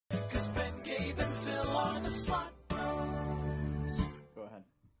Slot Bros. Go ahead.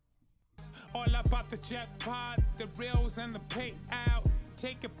 All about the jackpot, the reels and the payout.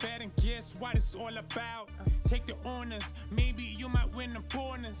 Take a bet and guess what it's all about. Take the honors, maybe you might win the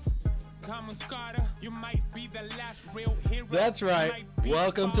bonus. Common Scotter, you might be the last real hero. That's right.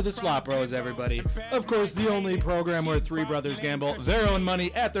 Welcome to the Slot Bros, everybody. Of course, the only program where three brothers gamble their own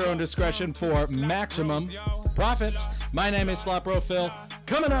money at their own discretion for maximum profits. My name is Slot Bro Phil.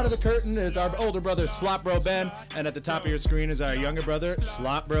 Coming out of the curtain is our older brother, Slot Bro Ben. And at the top of your screen is our younger brother,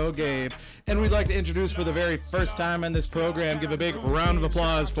 Slot Bro Gabe. And we'd like to introduce for the very first time in this program, give a big round of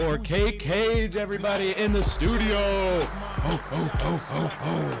applause for Kage, everybody in the studio. Ho, ho, ho, ho,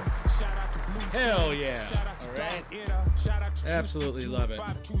 ho. Hell yeah. All right. Absolutely love it.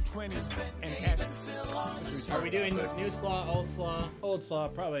 Are we doing new slaw, old slaw? Old slaw,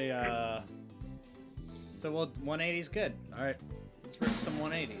 probably, So, well, 180's good. all right. Let's rip some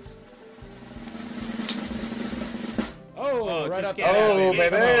 180s. Oh, right up. Oh, Come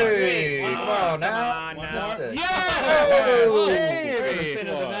baby! on, Come on now. Come on now. Missed it. Yes, Oh, baby. First spin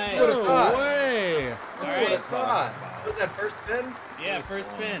of the night. Who would've thought? No way. Who would've thought? Was that first spin? Yeah,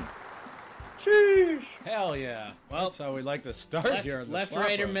 first spin. Sheesh. Hell yeah. Well, That's how we like to start here. on the Left, Slot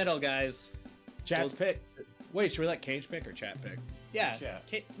right, or Bros. middle, guys. Chat's pick. Wait, should we let Cage pick or chat pick? Yeah. Chat.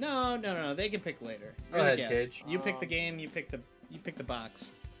 No. They can pick later. Go You're the ahead, guest. Cage. You pick the game. You pick the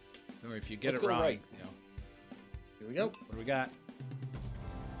box. Or if you get Let's it go wrong, right. you know. Here we go. What do we got?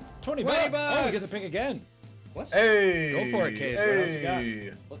 20 $20 bucks. Oh, we get to pick again. What? Hey! Go for it, Cage. What else you got?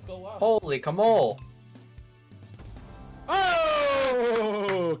 Hey! Let's go wild. Holy camole!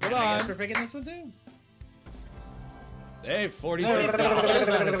 Oh, come I guess on. we're picking this one too. Hey, 46 $46 on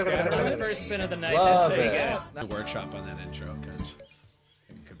the on the screen. First spin of the night. Love That's it. taken. The workshop on that intro, because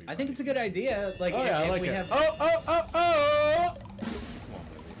it could be I think it's a good idea. Like, Oh, yeah, I if like we it. have. Oh!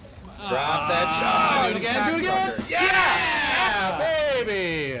 Drop that shot! Do it again, do it again. cocksucker. Yeah,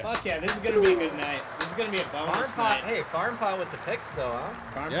 baby. Fuck yeah, this is gonna be a good night. This is gonna be a Farm bonus pot, night. hey, farm pot with the picks though, huh?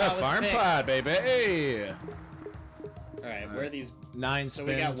 Farm Yeah, pot with farm picks. pod, baby. Hey. All right, where are these? 9 So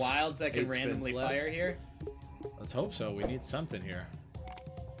spins. we got wilds that can 8 spins randomly left. fire here. Let's hope so. We need something here.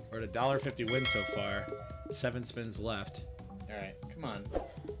 We're at a $1.50 win so far. 7 spins left. All right, come on.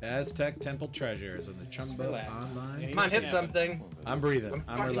 Aztec Temple Treasures on the Chumba relax. online. Come on, hit something. I'm breathing. I'm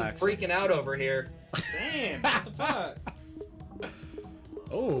I'm fucking relaxing. freaking out over here. Damn, what the fuck?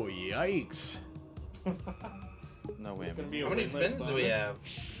 Oh, yikes. No way. How many spins do we have?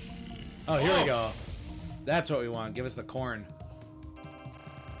 Oh, here we go. That's what we want. Give us the corn.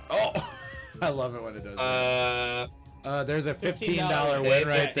 Oh, I love it when it does that. There's a $15 win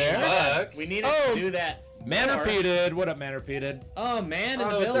right there. Bucks. We need Oh, to do that. Man more. repeated. What up, man repeated? Oh, man in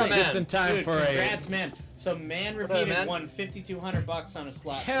the what's building. up, man? Just in time Dude, for congrats, man. So man up, repeated man? won $5,200 on a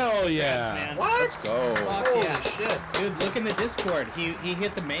slot. Hell yeah. Congrats, man. What? Let's go. Fuck Holy yeah. shit. Dude, look in the Discord. He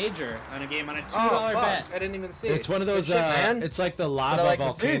hit the major on a game on a $2 Oh, fuck. bet. I didn't even see It's one of those, Good shit, man. it's like the lava like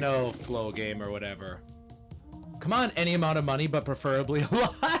to see. volcano flow game or whatever. Come on, any amount of money, but preferably a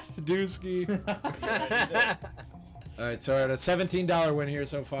lot, Dusky. All right, so we're at a $17 win here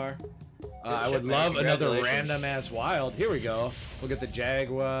so far. I shit, would man. love another Congratulations. random-ass wild. Here we go. We'll get the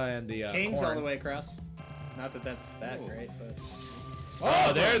Jaguar and the Kings corn. all the way across. Not that that's that great, but.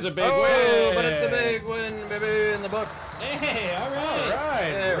 Oh, there's a big Oh, win. but it's a big win, baby, in the books. Hey, all All right.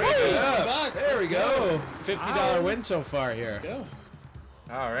 right, There we bring it go. up. Bucks, There we let's go. $50 win so far here. Let's go.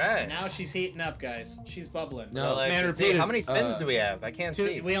 All right. Now she's heating up, guys. She's bubbling. No, Like man to see, repeated. how many spins do we have? I can't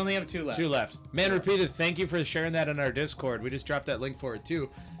see. We only have 2 left. 2 left. Man repeated, thank you for sharing that in our Discord. We just dropped that link for it too.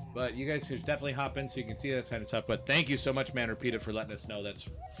 But you guys should definitely hop in so you can see that kind of stuff. But thank you so much, Man Repeated, for letting us know. That's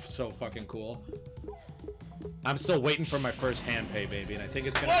so fucking cool. I'm still waiting for my first hand pay, baby, and I think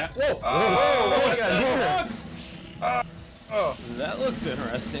it's gonna happen. Whoa! Oh, What's yes. that? Oh, That looks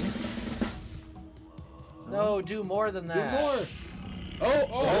interesting. no, do more than that. More!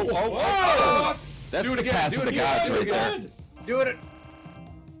 Oh! That's Do it the again, path do of it the again, gods do it right there. again. Do it.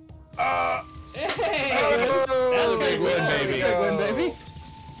 Hey! That's a big win, There we baby. go. Big win, baby.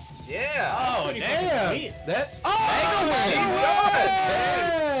 Yeah. Oh, pretty damn! fucking sweet. That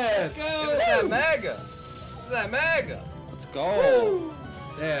Let's go! Give us that mega. Give us that mega. Let's go.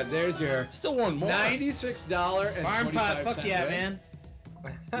 Yeah, there's your Still one more. $96 and Farm pot, 25 fuck yeah, win.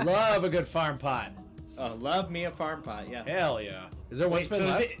 man. Love a good farm pot. Oh, love me a farm pot, yeah. Hell yeah. Is there one Wait, spin so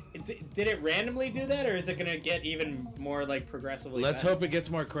left? did it randomly do that, or is it gonna get even more like progressively? Let's better? hope it gets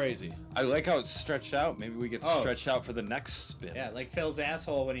more crazy. I like how it's stretched out. Maybe we get Oh. stretched out for the next spin. Yeah, like Phil's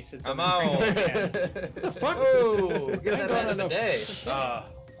asshole when he sits I'm on the out. Yeah. Fuck. Oh, give that man a day.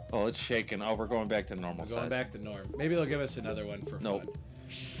 Oh, it's shaking. Oh, we're going back to normal Going size. back to norm. Maybe they'll give us another one for Nope. fun.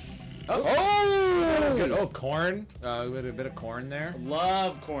 Oh, good. Oh, corn. We had a bit of corn there.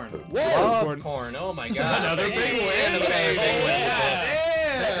 Love corn. Love corn. Oh my god. Another big win. Another big win.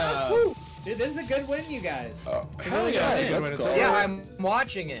 Yeah. Dude, this is a good win, you guys. It's a hell really yeah, good it's a win. good win. It's all Yeah, right. I'm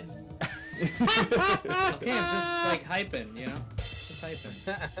watching it. Okay, I'm just like hyping, you know? Just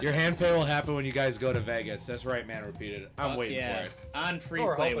hyping. Your hand pay will happen when you guys go to Vegas. That's right, man. Repeated. I'm Fuck waiting yeah. for it. On free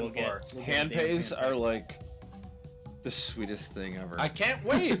We're play, hoping we'll get. for. We'll get Hand a damn pays hand are pay. like the sweetest thing ever. I can't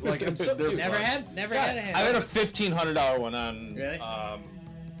wait. Like I'm so dude, Never had a hand. I had a $1,500 one on Really?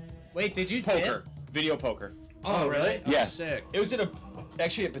 Wait, did you tip? poker, video poker. Oh, really? Yeah. Sick. It was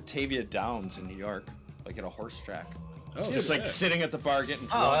actually at Batavia Downs in New York, like at a horse track. Oh, Just like sitting at the bar getting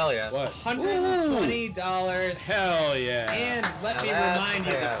drunk. Oh hell yeah. What? $120. Hell yeah. And let Now me that's remind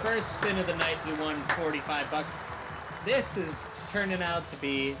you, the bad. first spin of the night, you won $45. This is turning out to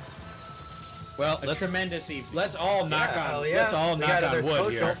be well, a tremendous evening. let's all knock Yeah, hell on. yeah. Let's all We knock got on other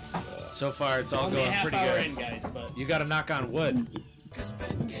wood social. here. So far, it's all Only a going half pretty hour good. in, guys, but You got to knock on wood. that's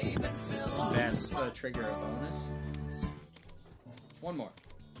the trigger a bonus. One more.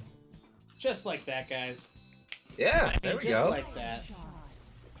 Just like that, guys. Yeah, there we Just go. like that.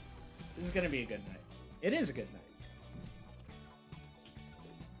 This is gonna be a good night. It is a good night.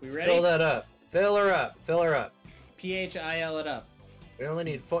 We Let's ready? fill that up. Fill her up. Fill her up. PHIL it up. We only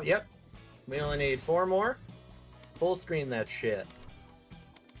need 4. Yep. We only need 4 more. Full screen that shit.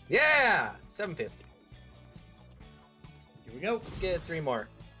 Yeah! 750. Here we go. Let's get 3 more.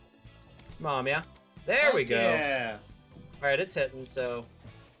 Come on, yeah. There we Fuck go. Yeah. Alright, it's hitting, so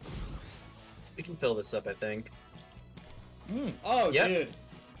we can fill this up, I think. Oh, Yep. dude.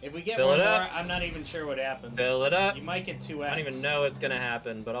 If we get Fill one it more, up. I'm not even sure what happens. Fill it up. You might get 2x. I don't even know what's gonna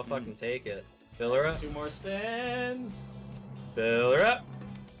happen, but I'll fucking take it. Fill her up. 2 more spins. Fill her up.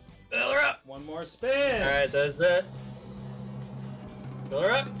 Fill her up. 1 more spin. Alright, that's it. Fill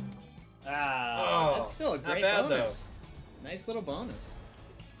her up. Ah, Oh, that's still a not great bad, though. bonus. Nice little bonus.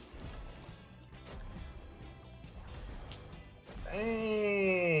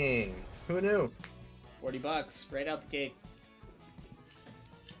 Dang. Who knew? $40 right out the gate.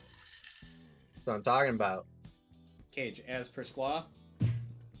 That's what I'm talking about. Cage, as per slaw.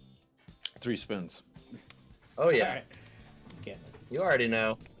 3 spins. Oh yeah. All right. Let's get it. You already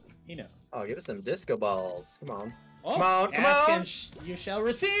know. He knows. Oh, give us some disco balls. Come on. Oh, Come on, come ask on. and you shall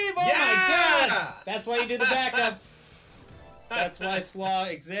receive. Oh Yeah! my god! That's why you do the backups. That's why slaw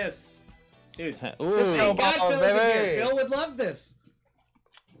exists. Dude, Ooh. this ain't God balls, Phil's in here. baby. Phil would love this.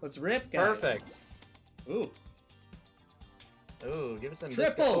 Let's rip, guys. Perfect. Ooh. Ooh, give us some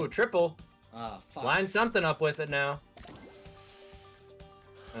Triple. disco. Ooh, triple. Ah, fuck. Line something up with it now.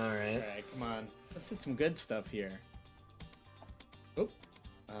 Alright. Alright, come on. Let's hit some good stuff here. Oop.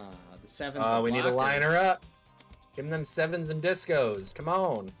 The sevens. Oh, and we need to line her blockers. up. Give them 7s and discos. Come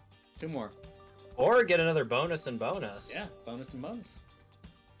on. 2 more. Or get another bonus and bonus. Yeah, bonus and bonus.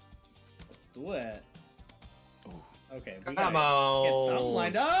 Let's do it. Okay, we Come gotta get something on.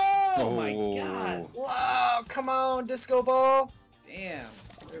 lined up. Oh my Oh. god. Wow, come on, disco ball. Damn.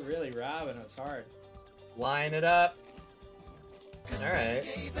 They're really robbing us hard. Line it up. Alright.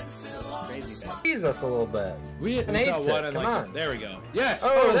 Crazy bad. Tease us a little bit. We An saw eight set, one and come like on. there we go. Yes. Oh,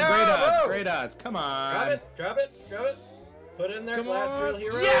 Oh, there- great odds. oh. Great odds. Come on. Drop it, drop it, drop it. Put it in there, Come last on. real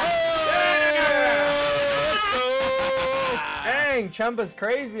hero. Yeah! Dang, Chumba's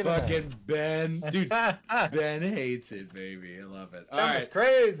crazy tonight. Fucking Ben. Dude, Ben hates it, baby. I love it. All Chumba's right.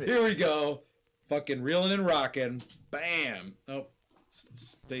 crazy. Here we go. Fucking reeling and rocking. Bam. Oh,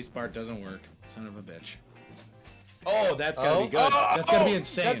 space bar doesn't work. Son of a bitch. Oh, that's gotta be good. That's gotta be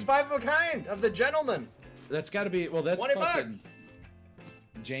insane. That's 5 of a kind of the gentleman. That's gotta be. Well, that's 20 fucking bucks.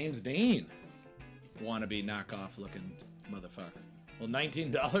 James Dean. Wannabe knockoff looking motherfucker. Well,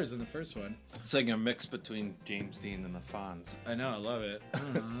 $19 in the first one. It's like a mix between James Dean and the Fonz. I know, I love it.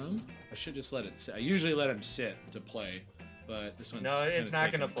 I should just let it sit. I usually let him sit to play, but this one's No, it's kinda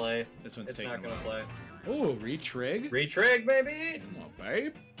not gonna taking- play. This one's It's taking not a gonna while. play. Ooh, retrig. Retrig, baby. Come on,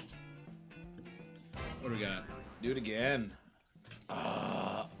 babe. What do we got? Do it again.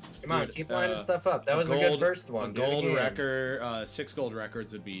 Come on, Dude, keep lining uh, stuff up. That was a good first one. A Do it gold again. record, 6 gold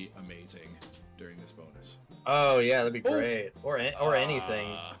records would be amazing during this bonus. Oh yeah, that'd be Ooh. great. Or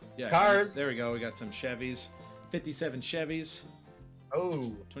anything. Yeah, Cars. There we go. We got some Chevys. 57 Chevys.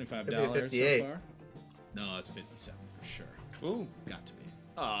 Oh, $25 Could be a so 58. far. No, it's 57 for sure. Ooh. It's got to be.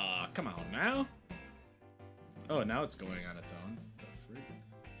 Come on now. Oh, now it's going on its own. The freak.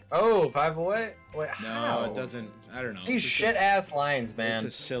 oh, 5 away. Wait, No, how? it doesn't. I don't know. These It's shit just- ass lines, man. It's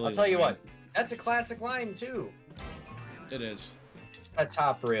a silly I'll tell you line. what. That's a classic line too. It is. A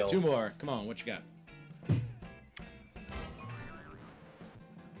top reel. 2 more. Come on, what you got?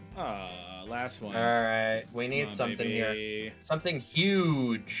 last one. All right, we Come need on, something baby. here. Something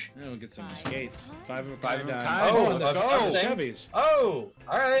huge. We'll get some skates. Five of a Five kind. of a on- kind. Oh, let's of go. something. Chevys. Oh,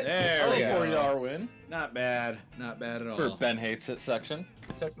 all right. There Oh, we yeah. go. $40 win Not bad. Not bad at all. for Ben Hates It section.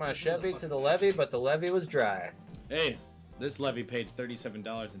 Took my Chevy to the levee, but the levee was dry. Hey, this levy paid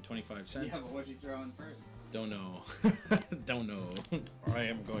 $37.25. Yeah, but what'd you throw in first? Don't know. Don't know. I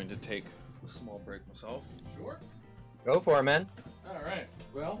am going to take a small break myself. Sure. Go for it, man. All right.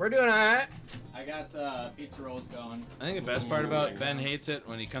 Well, We're doing all right. I got pizza rolls going. I think the best part about Ben Hates It,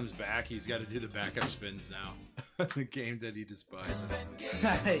 when he comes back, he's got to do the backup spins now. The game that he despises.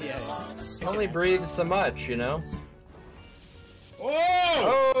 Yeah. Only breathes so much, you know.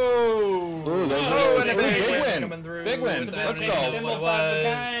 Oh! Oh! Ooh, those Oh, are and a big big win win. coming through. Big win. with that Let's big go. symbol Symbol it five of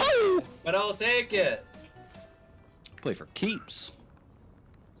a was. kind. But I'll take it. Play for keeps.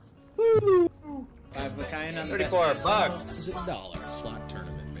 5 of a kind on the 34 best bucks. This is $1 slot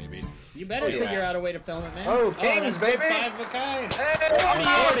tournament, baby. You better Oh, yeah. figure out a way to film it, man. Oh, kings, that's good, baby. 5 of a kind. Hey,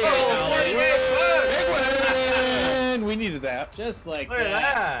 $48. Win. We needed that. Just like Look at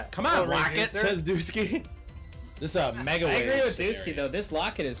that. Come on, Little Rocket, reducer. says Dusky. This is a mega I wave agree with scenario. Dusky though. This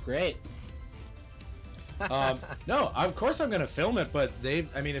locket is great. No, of course I'm gonna film it, but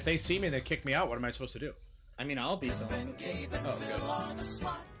I mean, if they see me and they kick me out, what am I supposed to do? I mean, I'll be filming it. Oh, good.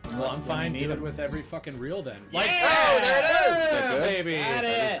 Well, I'm fine. Do it with every fucking reel then. Like, Oh, there it is. Is that good? baby. Got That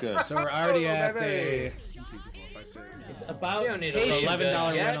is it. good. So we're already Oh, at baby. a 1, 2, 3, 4, 5, 6. It's about You don't need patience. It's $11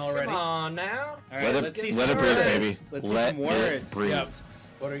 win yes, already. Come on now. All right, Let it- let's see let some it breathe, words. baby. Let's see Let some it words. breathe. Yep.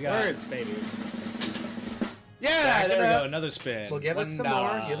 What do we got? Words, baby. Yeah, Back there it we up. go. Another spin. Well, give us some $1.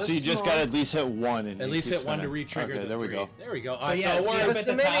 more. Give us So you some just more. gotta at least hit one. And At you least keep hit one to spinning. re-trigger Okay, the there we three. go. There we go. So I yeah, saw see words. up Give us at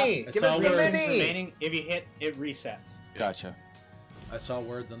the the top. mini. I Give saw us the words. mini. Remaining, if you hit, it resets. Gotcha. I saw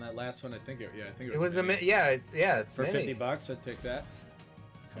words on that last one. I think it It was a mini. yeah, it's For mini. $50, I'd take that.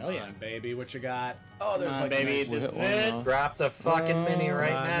 Come Hell yeah. on, baby. What you got? Oh, Come on, baby. nice- This We'll is hit one it. now. Drop the fucking mini right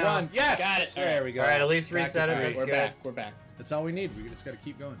Come on, now. One. Yes. Got it. There we go. All right, at least Back reset to it. three. That's We're good. back. We're back. That's all we need. We just gotta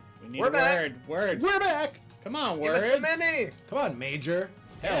keep going. We need We're a back. word. Word. We're back. Come on, Give words. us the mini. Come on, Major.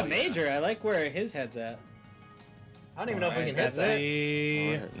 Yeah, Hell Major. I like where his head's at. I don't even know if we Alright, can hit that's that. Oh, See.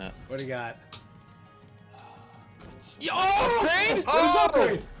 we're hitting it. What do you got? Upgrade?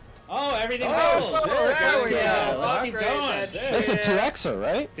 Oh, Oh, everything Oh, goes. sick. there we Yeah, go. let's keep Upgrade going. that Sick. That's a shit. 2Xer,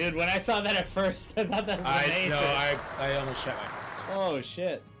 right? Dude, when I saw that at first, I thought that was the Major. I almost shut my pants. Oh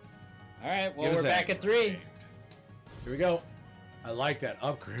shit. All right, well Give us we're that. back at 3. Here we go. I like that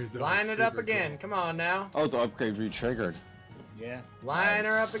upgrade. Though. Line It's it up super again. cool. Come on now. Oh, the upgrade re-triggered. Yeah. Line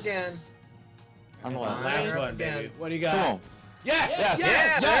her up again. I'm the Line last. Last her up one, again. baby. What do you got? Come on. Yes. Yes. Yeah,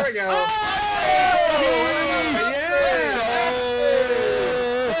 Yes. there we go.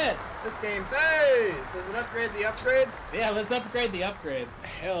 Shit. This game pays. Does it upgrade the upgrade? Yeah, let's upgrade the upgrade.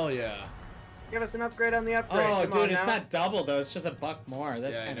 Hell yeah. Give us an upgrade on the upgrade. Oh, Come dude, on it's now. not double though. It's just a buck more.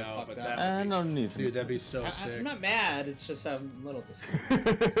 That's Yeah, I kind of know, fucked but up. that- No need. Dude, that'd be so I'm sick. not mad. It's just a little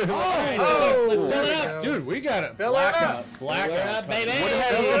disappointed. Oh, Alright, let's there fill we it up. go. Dude, we got it. Fill it up. Blackout. Fill it up, baby. What the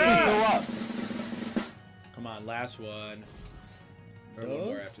hell Fill did it you up. fill up? Come on, last one. Or one more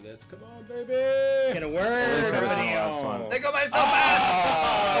Those? after this. Come on, baby. Get a word. Let's have Everybody. the last one. They go by so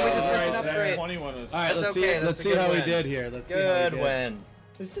fast. Oh, we just missed an Alright, upgrade. 21 is. All right, That's let's okay, see. that's Let's a see good how we win. did here. Let's see how Good we did. win.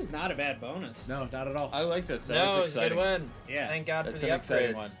 This is not a bad bonus. No, not at all. I like this. That No, is it's a good exciting. win. Yeah. Thank God for That's the an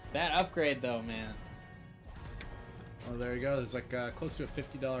exciting upgrades. That upgrade though, man. Oh, there you go. There's like close to a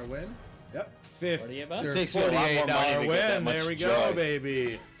 $50 win. Yep. 48 bucks? There's Takes you a lot more money $48 to get that win. much There we go, joy.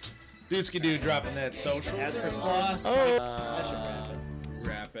 baby. Dusky Dude dropping that social. As for sloths, Oh. that should wrap it.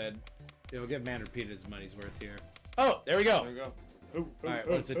 Rapid. Yeah, we'll give Man Repeated his money's worth here. Oh, there we go. There we go. All right,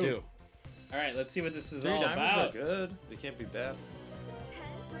 what does it do? All right, let's see what this is 3 all diamonds about. are good. They can't be bad.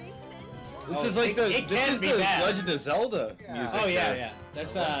 10 free spins. This Oh, is like it- the it this can is be the bad. Legend of Zelda music. Oh yeah, there. yeah.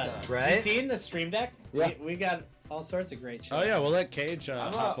 That's Right? You seen the stream deck? Yeah. We got all sorts of great shit. Oh yeah, we'll let Kage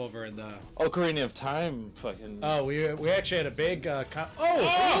I'm hop up. over in the. Ocarina of Time, fucking. Oh, we actually had a big.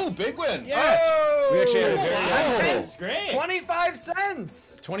 Oh, big win! Yes! We actually had a Wow, very that's great. 25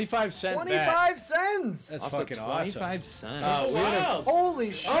 cents. 25 cent bet. 25 cents. That's Off to fucking awesome. 25 cents. We had a- Wow.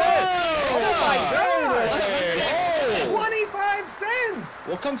 Holy shit. Oh, my God. Hey. 25 cents.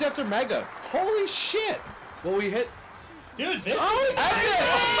 What comes after Mega? Holy shit! Well, we hit. Dude, this Oh, is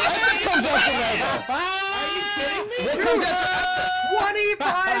Epic comes after Mega. Are you kidding me? What comes after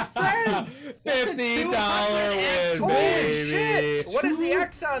 25 cents. $50 win, Holy baby. shit. What is the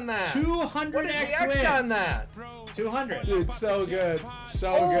X on that? 200 What is X the X wins. on that? 200. Dude, so good.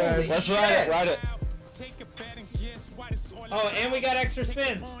 So Holy good. Let's shit. ride it, ride it. Oh, and we got extra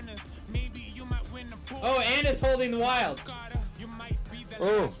spins. Oh, and it's holding the wilds.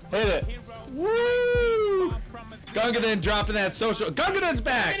 Oh, hit it. Woo! Gungadin dropping that social. Gungadin's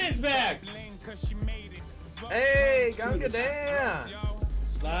back! Gungadin's back! Hey, Gunga Dan!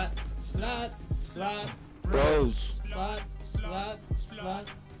 Slot. Bros. Slot.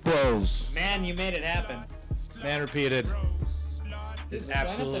 Bros. Man, you made it happen. Man repeated. Dude, Is let's line up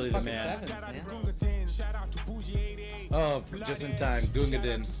absolutely them the fucking man. sevens, man. Oh, just in time.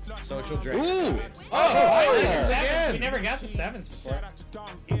 Gungadin. Social drink. Ooh! Oh, yeah. sevens. We never got the sevens before.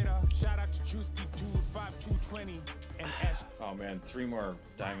 Oh man, 3 more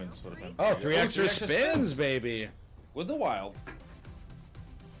diamonds would have been. Oh, 3 extra spins, baby. with the wild.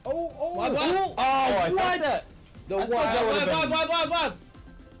 What? I thought that. The wild. Wild.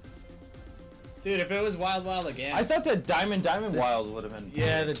 Dude, if it was wild again. I thought the diamond wild would have been.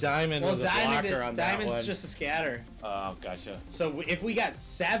 Yeah, the diamond was a blocker on that one. diamond's just a scatter. Oh, gotcha. So if we got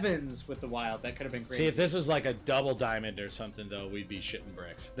sevens with the wild, that could have been crazy. See, if this was like a double diamond or something, though, we'd be shitting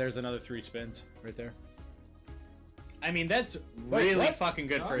bricks. There's another 3 spins right there. I mean, that's Wait, really what? fucking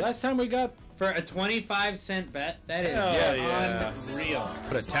good for Last time we got for a 25-cent bet. That is yeah. unreal.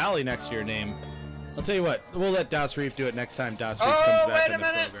 put a tally next to your name. I'll tell you what, we'll let Das Reef do it next time Das Reef Oh, comes back wait in a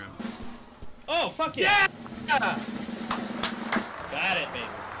the minute. program. Oh, fuck yeah! Yeah! Got it, baby.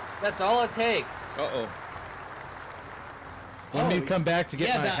 That's all it takes. Uh-oh. Let me come back to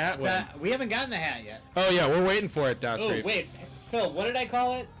get my the- hat win. we haven't gotten the hat yet. Oh yeah, we're waiting for it, Das Oh, Reef. wait. Phil, what did I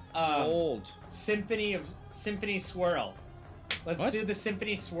call it? Gold. Symphony Swirl. Let's What? do the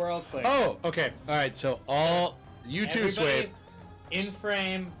Symphony Swirl click. Oh, okay. All right, so all you two Everybody swipe. in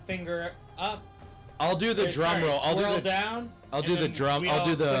frame, finger up. I'll do the drum roll. I'll swirl do the down. I'll and do the then drum. we I'll all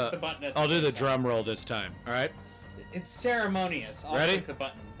do click the button at I'll do same the time. drum roll this time. All right. It's ceremonious. I'll Ready? click the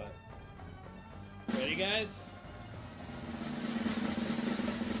button, but ready, guys?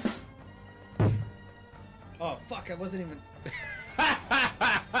 Oh fuck! I wasn't even.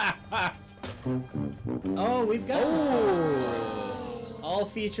 Oh, we've got this one. All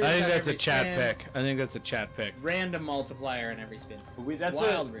features. I think on that's a every chat spin. pick. I think that's a chat pick. Random multiplier in every spin. That's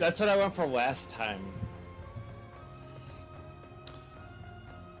Wild what I went for last time.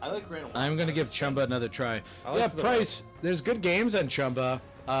 I like random. I'm gonna give Chumba another try. I like Yeah, the Price. There's good games on Chumba.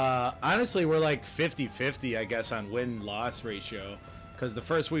 Honestly, we're like 50-50, I guess, on win-loss ratio. Because the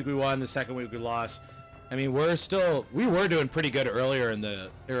first week we won, the second week we lost. I mean, we were doing pretty good earlier in the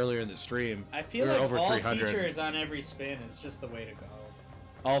stream. I feel we were like over all 300. features on every spin is just the way to go.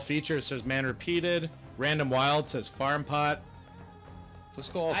 All features says man repeated. Random wild says farm pot. Let's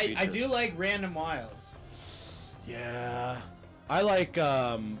go all I features. do like random wilds. Yeah, I like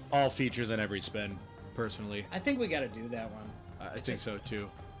all features on every spin, personally. I think we got to do that one. I think so too.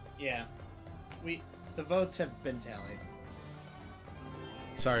 Yeah, the votes have been tallied.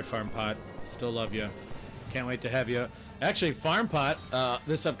 Sorry, farm pot. Still love you. Can't wait to have you. Actually, Farm Pot,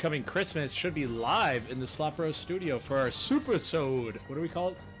 this upcoming Christmas should be live in the SlotBros studio for our Super-sode. What do we call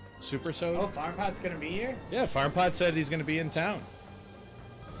it? Super-sode? Oh, Farm Pot's gonna be here? Yeah, Farm Pot said he's going to be in town.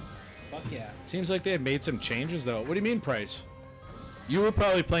 Fuck yeah. Seems like they have made some changes, though. What do you mean, Price? You were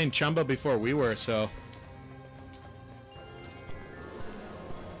probably playing Chumba before we were, so...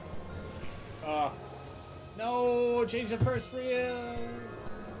 No, change the first reel.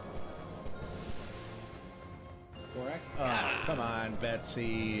 4x. Come on,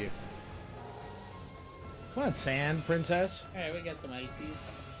 Betsy. Come on, sand, princess. All right, we got some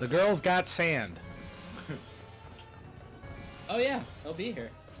ices. The girl's got sand. Oh yeah, they'll be here.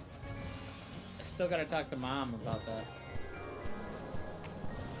 I still gotta talk to Mom about that.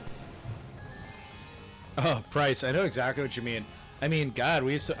 Oh, Price, I know exactly what you mean. I mean, God,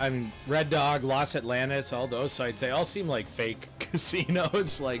 Red Dog, Los Atlantis, all those sites, they all seem like fake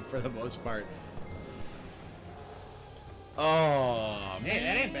casinos, like, for the most part. Oh, Hey,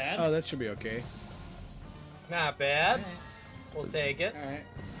 that ain't bad. oh, that should be okay. Not bad. We'll take it. All right.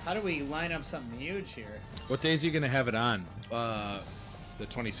 How do we line up something huge here? What days are you going to have it on? The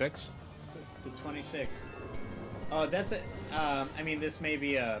 26th? The 26th. Oh, that's it. I mean, this may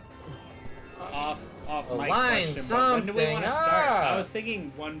be a off mic line question, but when do we want to something start? up. I was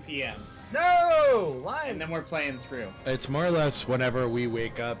thinking 1 p.m. No! and Line. then we're playing through. It's more or less whenever we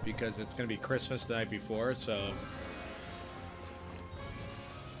wake up because it's going to be Christmas the night before, so...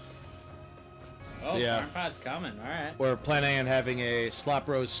 Oh, Yeah. Farm Pot's coming. All right. We're planning on having a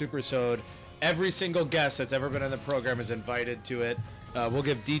SlotBros Super-sode. Every single guest that's ever been on the program is invited to it. We'll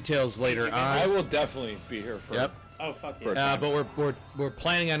give details later on. I will definitely be here for. Yep. Oh, fuck For yeah. But we're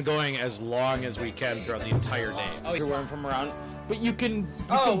planning on going as long as we can throughout the entire day. Oh, you're wearing from around. But you can.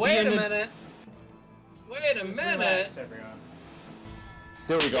 Oh, wait be a in the- minute. Wait a Just minute. relax, everyone.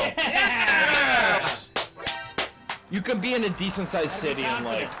 There we go. Yes! You can be in a decent sized city and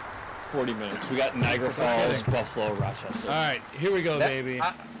like 40 minutes. We got Niagara Falls, Buffalo, Rochester. All right, here we go, baby.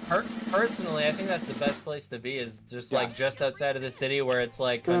 Personally, I think that's the best place to be, is just like Yes. just outside of the city where it's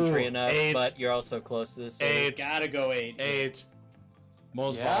like country Ooh, enough, 8. but you're also close to the city. 8. Gotta go 8. 8.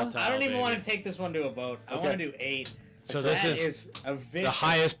 Most Yeah? volatile. I don't even baby. want to take this one to a vote. I want to do 8. So this That is a vicious... the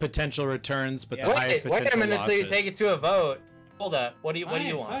highest potential returns, but Yeah. the highest Wait potential a minute losses. until you take it to a vote. Hold up. What do you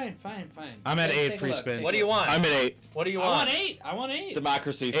want? Fine. I'm at Take 8 a free look, spins. take What a do you look. want? I'm at 8. What do you I want? want 8.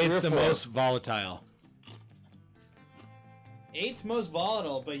 Democracy, 3 Eight's or the 4. most volatile. 8's most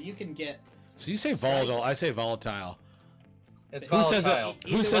volatile, but you can get... So you say volatile, I say volatile. It's Who says it?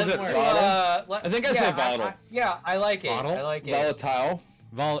 volatile. Who says it? one I think I say volatile. Yeah, I like it. Volatile? I like it. Volatile.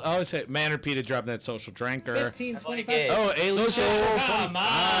 I always say man repeated dropping that social drinker. 15, I like 25. it. Oh, Alicia. Come on.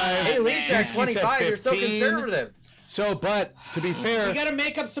 Hey, Alicia, He said 25. You're so 15. conservative. So, but to be fair, We gotta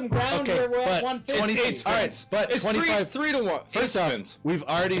make up some ground okay, where we're at but 150. 28. All right, but It's 25. 3 to 1. First off, we've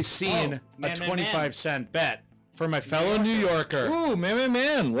already seen a man. 25-cent bet for my fellow New Yorker. Ooh,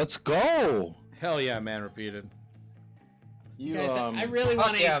 man, let's go. Hell yeah, man! Repeated. You, Guys, I really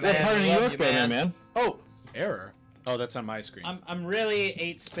want 8 yeah, What man. part of New love York, you, man, man. man? Oh, error. Oh, that's on my screen. I'm really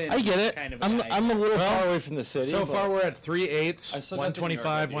 8 spin. I get it. Kind of a I'm guy. a little Well, far away from the city. So but far, we're at 3 8s, I still got the New York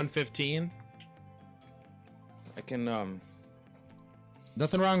 125, ID. 115. I can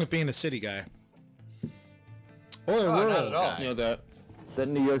Nothing wrong with being a city guy. Or a Oh, rural not at all. guy. you know that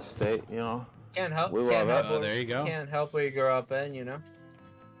New York State, you know. Can't help. We Can't love help it. Oh, what- there you go. Can't help where you grow up in, you know.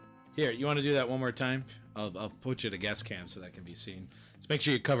 Here, you want to do that one more time? I'll put you to guest cam so that can be seen. Just make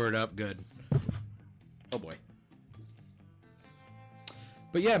sure you cover it up good. Oh boy.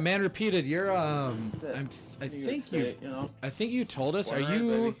 But yeah, man, repeated. You're I think you told us.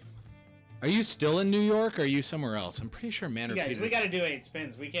 Are you still in New York? Or are you somewhere else? I'm pretty sure man You repeated. guys, we gotta do 8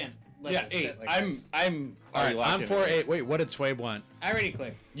 spins. We can't let Yeah, it 8. sit like this. I'm All right, locked I'm in. 4 8. Wait, what did Swabe want? I already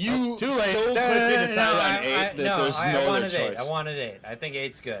clicked. You Too late. so No, quickly no, decide on I- 8 that there's I no other wanted 8. choice. I wanted 8. I think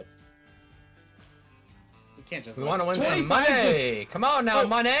 8's good. We can't just We let want to it win sit. some 25 money. Come on now,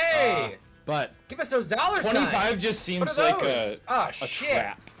 money. But Give us those dollar 25 signs. just seems What are like those? Oh, a shit.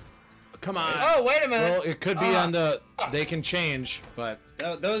 trap. come on. Oh, wait a minute. Well, it could be on the. They can change, but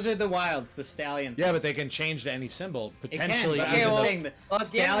Those are the wilds, the stallion. yeah, but they can change to any symbol potentially. But Okay, I'm well, just saying the Well, at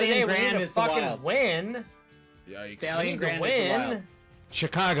the end of the day, stallion we need grand to is the fucking wild. win. Yikes. Stallion Need to grand is the wild. win.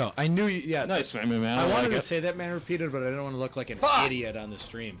 Chicago. I knew you. Yeah. Nice, man. I wanted like to it. say that man repeated, but I didn't want to look like an Fuck. idiot on the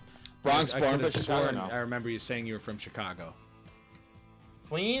stream. Bronx I born, could have but Chicago sworn now. I remember you saying you were from Chicago.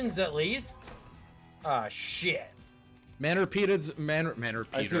 Queens, at least. Ah, shit. Man repeated's man repeater.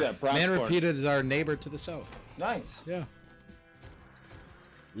 I see that, Bronx Man born. repeated is our neighbor to the south. Nice. Yeah.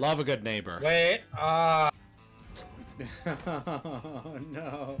 Love a good neighbor. Wait. Oh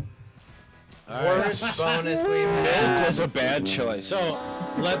no. Worst bonus we've Milk had. was a bad choice. So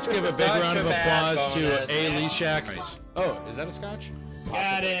let's give a big Such round a of bad applause to bonus. A. Leshak. Oh, is that a scotch?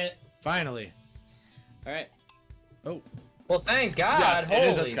 Got it. Finally. All right. Oh. Well, thank God. Yes, it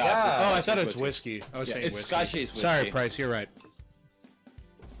is a Holy scotch. God. Oh, I thought it was whiskey. whiskey. I was Yeah, saying it's whiskey. Scotch Ace whiskey. Sorry, Price. You're right.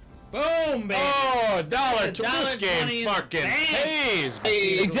 Boom, baby. Oh, dollar It's to this $1.20 game fucking bang. pays.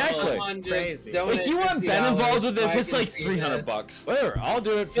 Exactly. Someone just Crazy. donate If you want Ben $50 involved with this, so I it's can like see 300 this. bucks. Whatever, I'll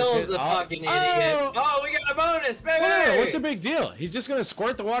do it for Phil's fif- a I'll- fucking idiot. Oh, we got a bonus, baby! Whatever, what's the big deal? He's just gonna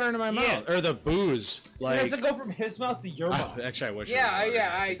squirt the water into my mouth or the booze. It Like, has to go from his mouth to your mouth. actually, I wish. it Yeah, was yeah,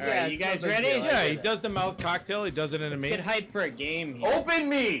 water. I, All yeah. right, you it's no guys big ready? deal. I Yeah, get he it. does the mouth cocktail. He does it into Let's me. get hyped for a game here. Open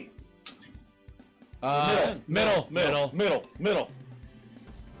me. Middle.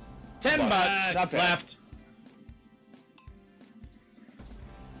 10 Not bucks bad. left.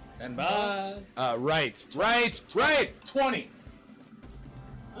 $10. Right. 20.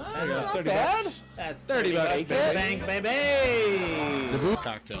 There you go, 30 bad. bucks. That's 30 bucks, in the baby. bank, baby. The booze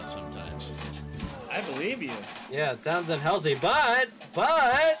cocktail sometimes. I believe you. Yeah, it sounds unhealthy, but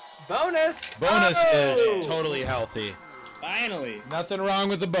bonus. Bonus Oh! is totally healthy. Finally. Nothing wrong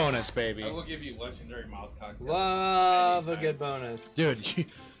with the bonus, baby. will give you legendary mouth cocktails. Love a good bonus. Dude,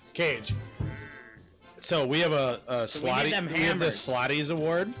 Cage. So we have a we need slotty. them We have the hammers. Slotties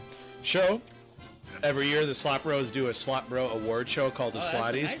Award show. Every year, the SlotBros do a SlotBro Award show called the Oh, that's a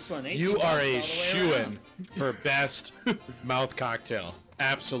Slotties. nice one, 18 You are bucks all a the way shoo-in around. for best mouth cocktail.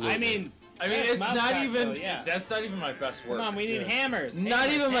 Absolutely. I mean, it's mouth not cocktail, even. yeah. That's not even my best work. Come on, we need hammers. Not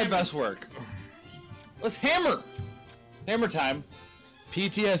Hammers, even my hammers. best work. Let's hammer. Hammer time.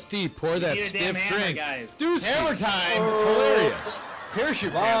 PTSD. Pour that need a damn stiff hammer, drink. guys. Dooski. Hammer time. It's hilarious.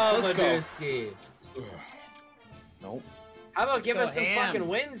 Parachute pants. Love Let's a go. dooski. Nope. How about give go us some ham. fucking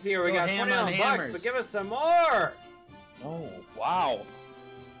wins here? We Go got ham 21 on bucks, hammers. but give us some more. Oh, wow.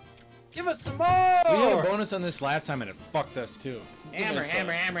 Give us some more! We had a bonus on this last time and it fucked us too. Hammer,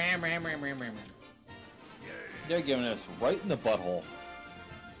 hammer, hammer, hammer, hammer, hammer, hammer, hammer. They're giving us right in the butthole.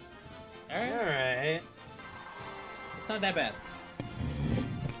 Alright. It's not that bad.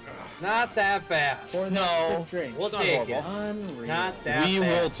 Not that bad. For the No. stiff drink. We'll It's not take it. horrible. Unreal. Not that We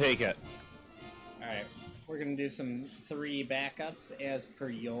bad. will take it. Alright, we're gonna do some 3 backups as per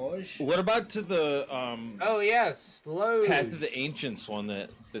usual. What about to the Oh, yes. Slow. Path of the Ancients one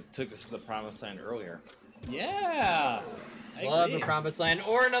that took us to the Promised Land earlier? Yeah. I Love agree. the Promised Land.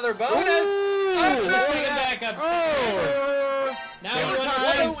 Or another bonus. Let's Oh, take the backups. Oh! Now you What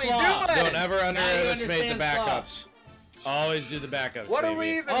understand are we Slaw. doing? Don't ever underestimate the understand backups. Always do the backups, What baby. are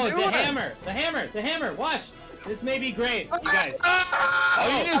we even Oh, doing? the hammer! The hammer! The hammer! Watch! This may be great, you guys.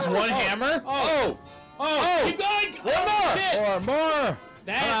 Oh, you just one hammer? Oh! Oh! Keep going! One more! Shit. Or more!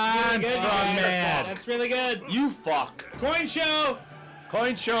 That's Come on, really good, strong you guys. man. That's really good. You fuck. Coin show!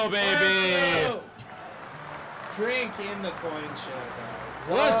 Coin show, baby! Whoa. Drink in the coin show, guys.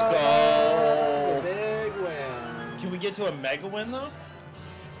 Let's go. Big win. Can we get to a mega win though?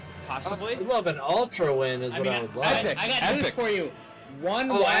 Possibly. I'd love an ultra win is I what mean, I would love. Epic. I got news Epic. for you. One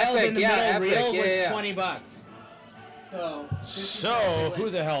Oh, wild epic, in the yeah, middle epic, reel was yeah. $20. So, this is So, what we who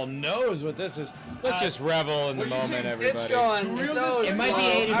win. the hell knows what this is? Let's just revel in the moment, everybody. It's going so It might be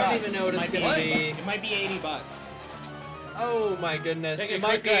slow. 80 bucks. I don't even know what It it's might be gonna 80 be. It might be $80. Oh my goodness. Take a It might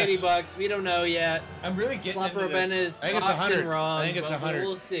quick be 80 guess. bucks. We don't know yet. I'm really getting into Slopper Ben this. is I think it's often 100. wrong. I think it's but 100.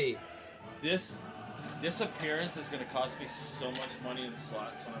 We'll see. This appearance is gonna cost me so much money in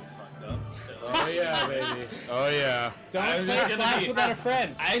slots when I'm fucked up. Oh yeah, baby. Oh yeah. Don't I'm play just gonna slots be- without a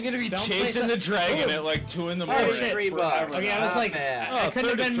friend. I'm gonna be Don't play chasing some- the dragon Ooh. at like 2 in the Oh, morning. shit. $3. Okay, I was Not like, bad. I couldn't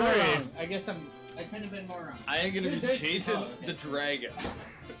have been more 33. wrong. I couldn't have been more wrong. I am gonna be There's- chasing oh, okay. the dragon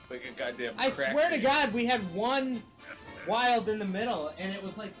like a goddamn. I crack swear to baby. God, we had one wild in the middle, and it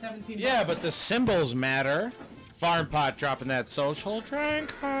was like 17 Yeah, bucks. but the symbols matter. Farm Pot dropping that social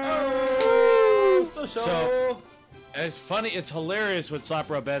drink. Oh, So, it's funny, it's hilarious what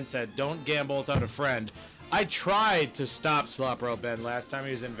SlotBro Ben said. Don't gamble without a friend. I tried to stop SlotBro Ben last time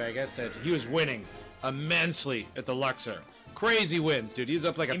he was in Vegas. Said he was winning immensely at the Luxor. Crazy wins, dude. He's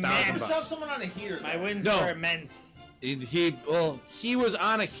up like $1,000 Stop bucks. someone on a heater. my wins No. were immense. He was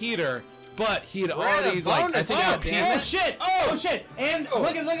on a heater, but he'd We're at a already like I bonus, think God out damn Oh it. shit! Oh shit! And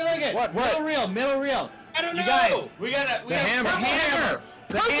look at! What? Middle reel. I don't You know. guys, We gotta. The hammer.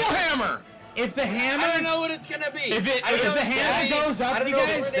 Purple hammer. if the hammer, I don't know what it's gonna be. If it- I don't if know the it's hammer gonna be- goes up, I don't you know if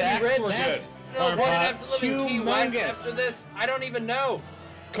guys, we're gonna be that's rich. what that's I don't know if we're gonna have to live in Key West humongous. after this. I don't even know.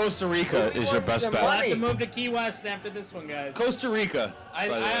 Costa Rica We is your want best some bet. we'll have money. to move to Key West after this one, guys. Costa Rica. I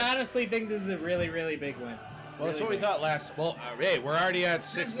by the way. honestly think this is a really, really big win. Well, that's Really what we big. thought last. Well, hey, we're already at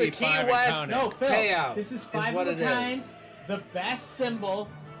This is the 65 Key and West. counting. No, Phil. Payout This is is 5 what of it a kind. is. The best symbol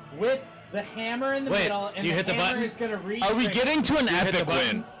with the hammer in the Wait, middle, and do you the hit the hammer button? is gonna reach. Are we getting to an hit the epic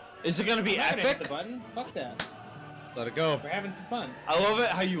button? win? Is it gonna be I'm not gonna hit epic? the button. Fuck that. Let it go. We're having some fun. I love it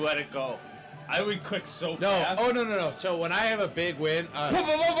how you let it go. I would click so No. fast. Oh no. So when I have a big win, Boom, boom, boom,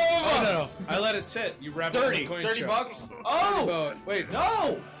 boom, boom, oh boom. no, I let it sit. You wrap it in 30, the coin 30 show. bucks. 30 Oh, bucks. Wait,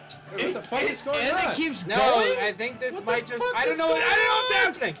 no. what the fuck is going and on? it keeps No, going. I think this What the might just. fuck I don't is know. I don't know going what's on?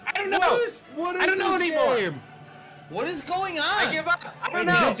 happening. I don't know. What is I don't know this anymore. game? What is going on? I give up. I don't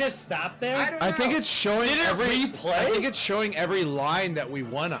Does know. it just stop there? I don't know. I think it's showing Did it every replay? I think it's showing every line that we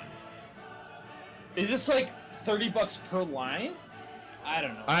won on. Is this like 30 bucks per line? I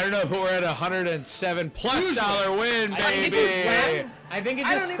don't know. I don't know, but we're at $107 plus dollar win, I think it baby. just stopped. I think it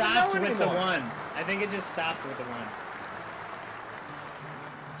I just don't even stopped know with the anymore. one. I think it just stopped with the one.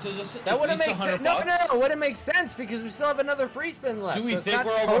 So this That wouldn't make sense. 100 No, bucks? it wouldn't make sense because we still have another free spin left. Do we so it's think not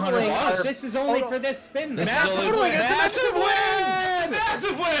we're over 100 totaling bucks? our- This is only Hold for on. this spin. This though. is only- Totally, it's a massive win!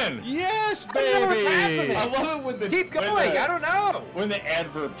 Massive win! Yes, I don't know what's happening. baby. I love it when the Keep when going. the- I don't know. when the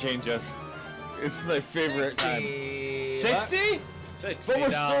adverb changes. It's my favorite time. 60? $60? But we're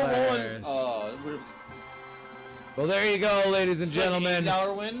still rolling. Well, there you go, ladies and gentlemen.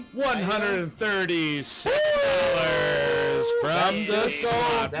 $8 win. $136 from the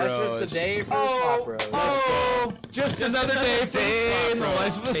Slot That's just Bros. the day for the Slot Bros. Oh, just another day for day in the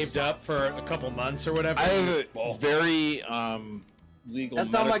life of a- saved up for a couple months or whatever. I have a very legal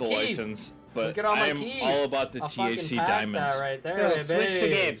That's all my medical keys. license, but Look at all my I'm keys. all about the I'll fucking THC pack diamonds. That right there, Phil, baby. switch to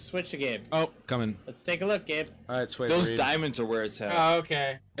Gabe. Switch to Gabe. Oh, coming. Let's take a look, Gabe. All right, Sway. Those diamonds are where it's at. Oh,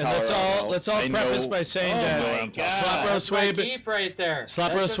 okay. And Colorado. let's all I preface know- by saying I know that what I'm talking Slot about. Bro That's my Swabe, keef right there.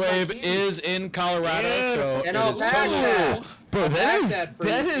 Slot Bro That's just my Swabe keef. is in Colorado, so And it I'll is pack totally that. Bro, I'll that pack is that for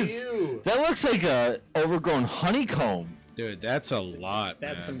you. that looks like a overgrown honeycomb. Dude, that's a lot.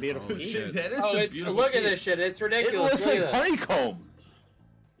 That's man. some beautiful Holy keys. shit. That is Oh, some it's beautiful look at keys. this shit. It's It ridiculous. looks Look like at this. honeycomb.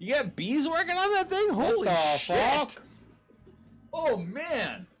 You got bees working on that thing? Holy shit! Fuck? Oh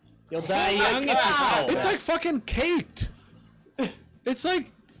man! You'll die young if you God. fall. It's like fucking caked. It's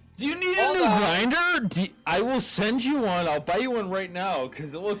like. Do you need a Hold new on. grinder? I will send you one. I'll buy you one right now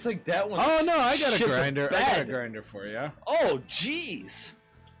because it looks like that one. Oh no, I got a shit the grinder. I got a bed. grinder for you. Oh jeez.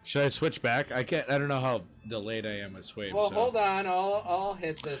 Should I switch back? I can't. I don't know how delayed I am with Swabe. Well, so. hold on. I'll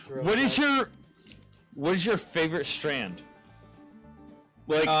hit this real What quick. is your favorite strand?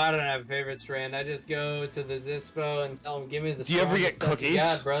 Like, Oh, I don't have a favorite strand. I just go to the dispo and tell them, give me the Do you ever strongest get stuff you cookies?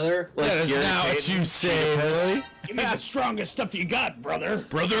 got, brother. like That is Gary not what Payton, you say, really? Give me the strongest stuff you got, brother.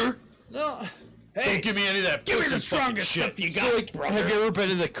 Brother? No. Hey, Don't give me any of that. give me pussy the fucking strongest shit. stuff you So, got, like, brother. have you ever been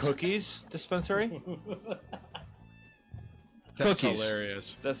to the cookies dispensary? That's Cookies.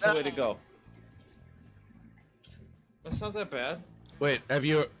 hilarious. That's the way to go. That's not that bad. Wait,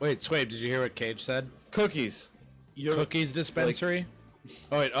 Swabe, did you hear what Kage said? Cookies. Cookies dispensary? He's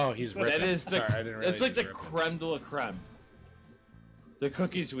ripping. That is the. Sorry, I didn't realize it's like he the was ripping. creme de la creme. The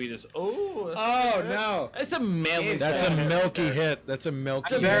cookies we just. Oh. That's Oh not bad. no. It's a manly. That's a side. milky hit. That's a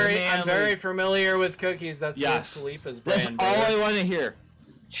milky I'm hit. manly- very familiar with cookies. That's Yes. Wiz Khalifa's That's brand. all brother. I want to hear.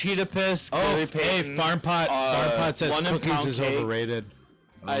 Cheetah piss. Oh, Gary hey, Payton, Farm Pot says London cookies pound is cake. overrated.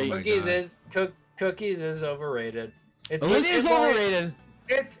 Oh I- my Cookies God. cookies is overrated. It's It Wiz- is it's only- overrated.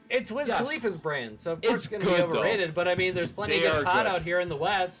 It's Wiz Yeah. Khalifa's brand, so of course It's it's gonna be good, though. overrated. But I mean, there's plenty They of are good pot good. out here in the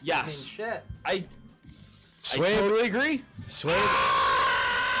West. I mean, Yes. shit. I Swabe, totally agree. Swabe.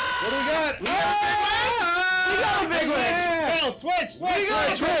 What do we got? We got a big win. Bill, switch.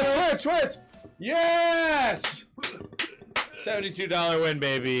 Switch. Yes! $72 win,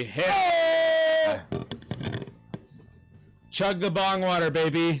 baby. Hit. Chug the bong water,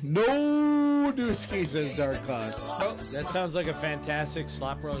 baby. No dooski, says Dark Cloud. That sounds like a fantastic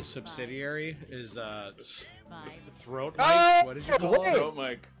SlotBros subsidiary. Is throat mics? What did you call wait. it? Oh,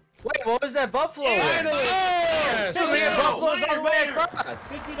 Mike. Wait, what was that Buffalo? Yes! Dude, we had Buffalo's all the way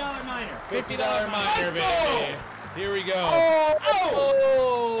across. $50 minor. $50 minor, baby. Here we go.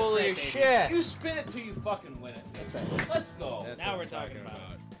 Holy shit! You spin it till you fucking win it. That's right. Let's go. That's Now what we're I'm talking about.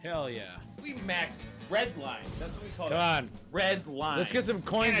 Hell yeah. We maxed red line. That's what we call Come it. on. Red line. Let's get some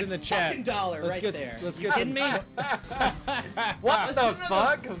coins in the chat. $1 right there. Let's You get kidding some. me? What the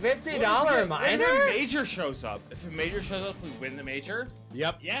fuck? $50 When minor? the major shows up. If the major shows up, we win the major.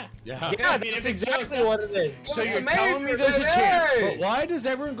 Yep. Yeah. Yeah. Yeah, I mean, that's if it shows exactly up- what it is. So What's you're the telling me major, there's a baby? chance. But why does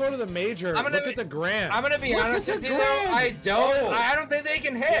everyone go to the major? I'm gonna Look be- at the grand. I'm gonna be Look honest at with the you though. grand. I don't think they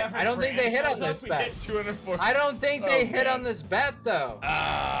can hit. I don't think they hit on this bet. 240. I don't think they hit on this bet though.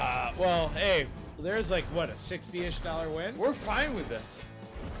 Well, hey, there's like what, a $60-ish win? We're fine with this.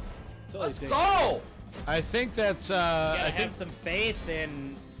 Let's Go! I think that's You I gotta think have some faith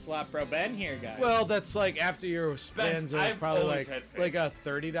in SlotBro Ben here, guys. well, that's like after your spins, it was I've probably always like had faith. like a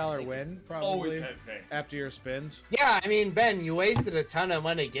 $30 win, probably. Always had faith. After your spins. Yeah, I mean Ben, you wasted a ton of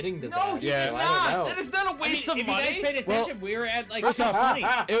money getting to No, that. you Yeah. should so not. I don't It know. is not a I mean, waste if of you guys money. paid attention, we were at like First off,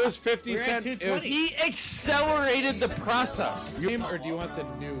 220. it was 50 We're at cents. It was 220. He accelerated the process. or do you want the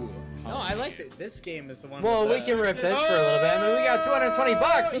new? No, I like it. This game is the one. Well, with we can rip this for a little bit. I mean, we got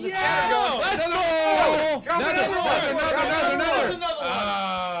 $220 for the scanner going. Let's go! Drop another one. Another one.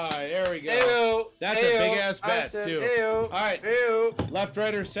 Ah, there we go. Ew. That's a Ew. big-ass I bet, said too. Ew. All right. Ew. Left,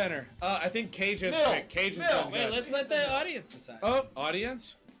 right, or center? I think Cage has Middle. picked. Cage has Middle. done Wait, good. let's let the audience decide. Oh,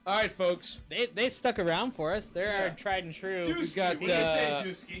 audience. All right, folks. They stuck around for us. They're our tried and true. We've got What do you say,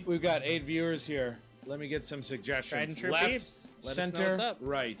 Dusky? we've got 8 viewers here. Let me get some suggestions. Tried and true Left, peeps. Let us know center, what's up.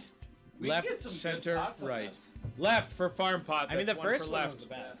 right. We Left, get some good center, pots on right. this. Left for farm pot. I mean, the That's one first for one left. was the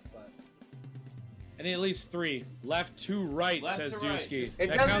best, but I need at least 3. Left to right, Left says to right. Dusky. Just- It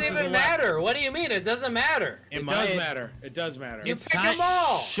That doesn't counts as a even left. matter. What do you mean? It doesn't matter. It does matter. It does matter. You It's pick time- them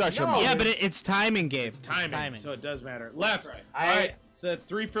all. Shush 'em No. up. yeah, but it's timing, Gabe. It's timing, so it does matter. Left. right. All right. So that's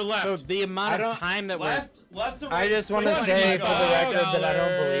 3 for left. So the amount I of don't- time that Left to right. I just want to $20. say for the record that I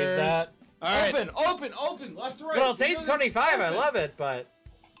don't believe that. All right. Open, left to right. But I'll take 25. I love it, but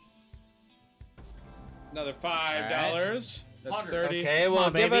Another $5. That's 30. okay. Well,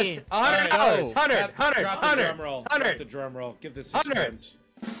 on, give baby. us $100. Drop 100. the drum roll. Drop the 100. drum roll. Give this a 100. spins.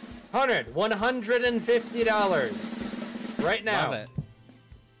 $150 right now. Love it.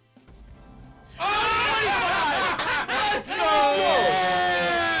 Let's go!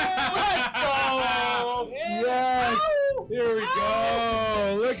 Yes. Here we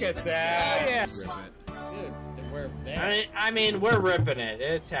go. Look at that. Yes. Rip it. Dude, we're there. I mean, we're ripping it.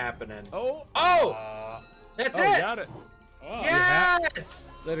 It's happening. Oh. Oh, that's Oh, it. got it. Oh,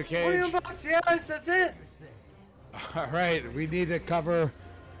 Yes. Letter $20. Cage. Yes, that's it. All right. We need to cover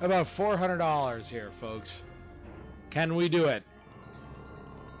about $400 here, folks. Can we do it?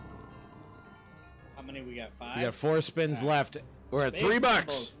 many we got? 5? We got 4 spins left. We're at Big $3.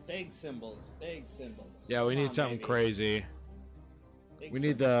 symbols, big symbols. Big symbols. Yeah, we Come need on, something baby. crazy. Big We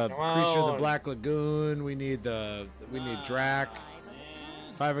need the symbols. creature of the on. Black Lagoon. We need Drac.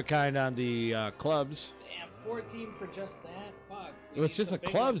 Man. 5 of kind on the clubs. Damn, 14 for just that? Fuck. We Well, it's need just some the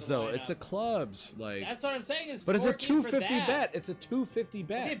big clubs ones to though. line It's up. the clubs, like. That's what I'm saying is. But it's a 14 for 250 that. bet. It's a 250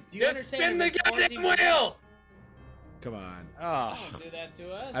 bet. Dude, do you Just understand? spin the if it's 14 goddamn for that? wheel! Come on. Oh. Don't do that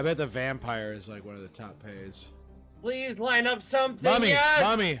to us. I bet the vampire is like one of the top pays. Please line up something. Mummy, Yes!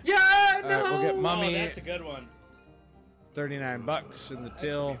 mummy. Yeah, All no. right, we'll get Oh, mummy. that's a good one. $39 in the That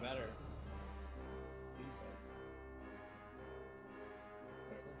till. should be better. Seems like.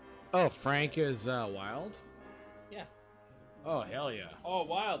 Oh, Frank is wild. Yeah. Oh hell yeah. Oh,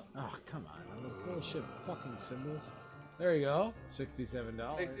 wild. Oh come on, I'm the bullshit fucking symbols. There you go, $67.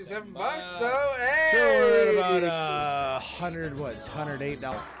 $67 bucks. though. Hey. So we're at about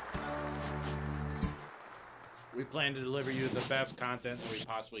 $108. We plan to deliver you the best content that we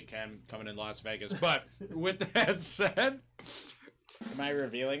possibly can coming in Las Vegas. But with that said, Am I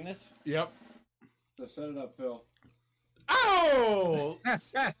revealing this? yep. So set it up, Phil. Oh!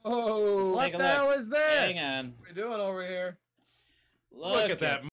 Oh! Let's What take a the hell look. is this? Hang on. What are we doing over here? Look at that